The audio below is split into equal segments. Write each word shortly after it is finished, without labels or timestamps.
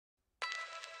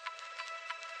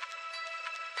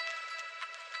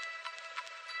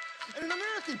And in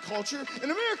American culture,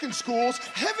 in American schools,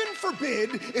 heaven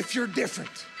forbid if you're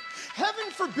different.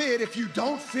 Heaven forbid if you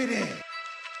don't fit in.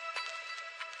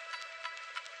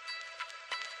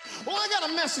 Well, I got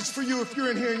a message for you if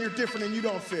you're in here and you're different and you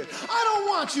don't fit. I don't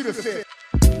want you to fit.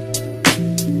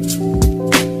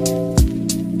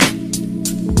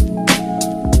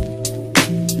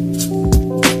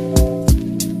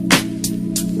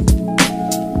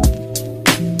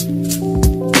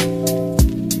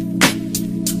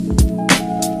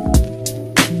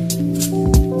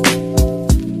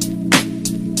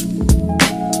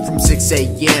 From 6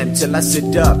 a.m. till I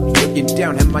sit up, looking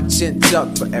down, have my chin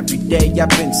tucked. For every day I've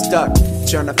been stuck,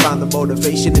 trying to find the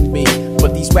motivation in me.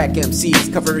 But these whack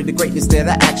MCs covering the greatness that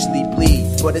I actually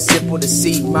bleed. But it's simple to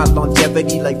see my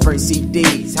longevity like burn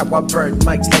CDs. How I burn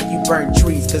mics like you burn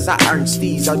trees, cause I earn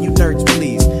steez, all you nerds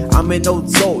please. I'm an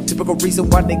old soul, typical reason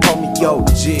why they call me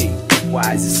OG.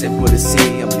 Why is it simple to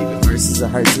see? I'm leaving verses of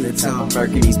hurts in the town,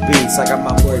 murking these beats. I got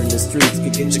my word in the streets,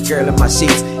 could get your girl in my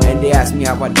sheets. And they ask me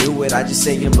how I do it, I just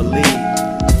say I'm believe.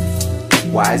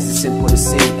 Why is it simple to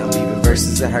see? I'm leaving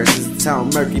verses of hurts in the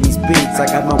town, murking these beats. I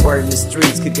got my word in the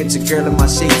streets, could get your girl in my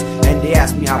sheets. And they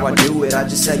ask me how I do it, I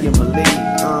just say I'm believe.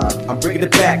 I'm bringing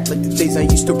it back like the days I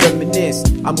used to reminisce.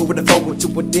 I'm moving forward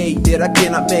to a day that I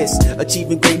cannot miss.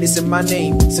 Achieving greatness in my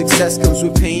name. Success comes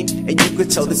with pain, and you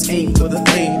could tell this ain't for the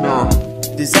fame.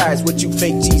 Desires what you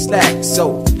fake G's lack.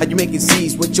 So how you making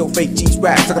C's with your fake G's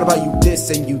rap? Talking about you this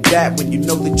and you that when you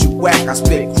know that you whack. I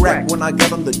spit crack when I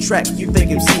got on the track. You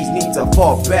think MCs need to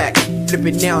fall back?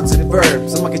 Flipping down to the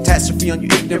verbs. I'm a catastrophe on you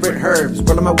ignorant herbs.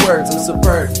 Rolling my words, I'm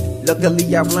superb.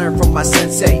 Luckily I've learned from my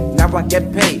sensei. Now I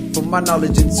get paid for my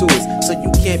knowledge and tools. So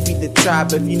you can't beat the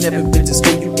tribe if you never been to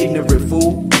school, you ignorant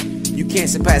fool. You can't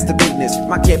surpass the bigness.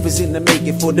 My camp is in the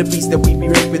making for the beats that we be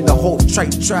raping. The whole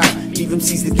tribe, leave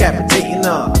MCs decapitating.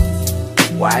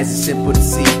 Why is it simple to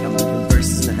see? I'm moving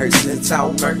verses and hurts in the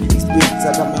town, murking these beats.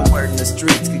 I got my word in the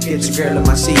streets, could get your girl in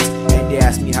my sheets. And they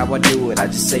ask me how I do it, I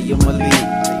just say I'm a lead. I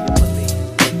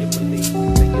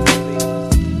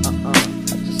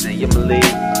just say I'm a lead.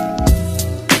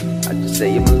 I just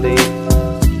say I'm a lead.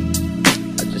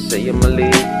 I just say I'm a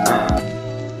lead.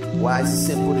 Why is it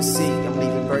simple to see? I'm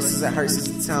leaving verses at hearses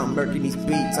in town, murking these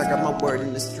beats. I got my word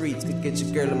in the streets, could get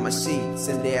your girl in my sheets.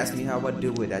 And they ask me how I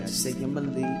do it, I just say I'm a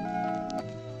lead.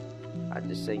 I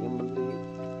just say I'm a lead.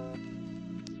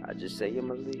 I just say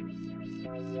I'm a lead.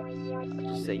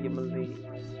 I just say I'm a lead.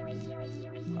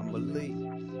 I'm a lead.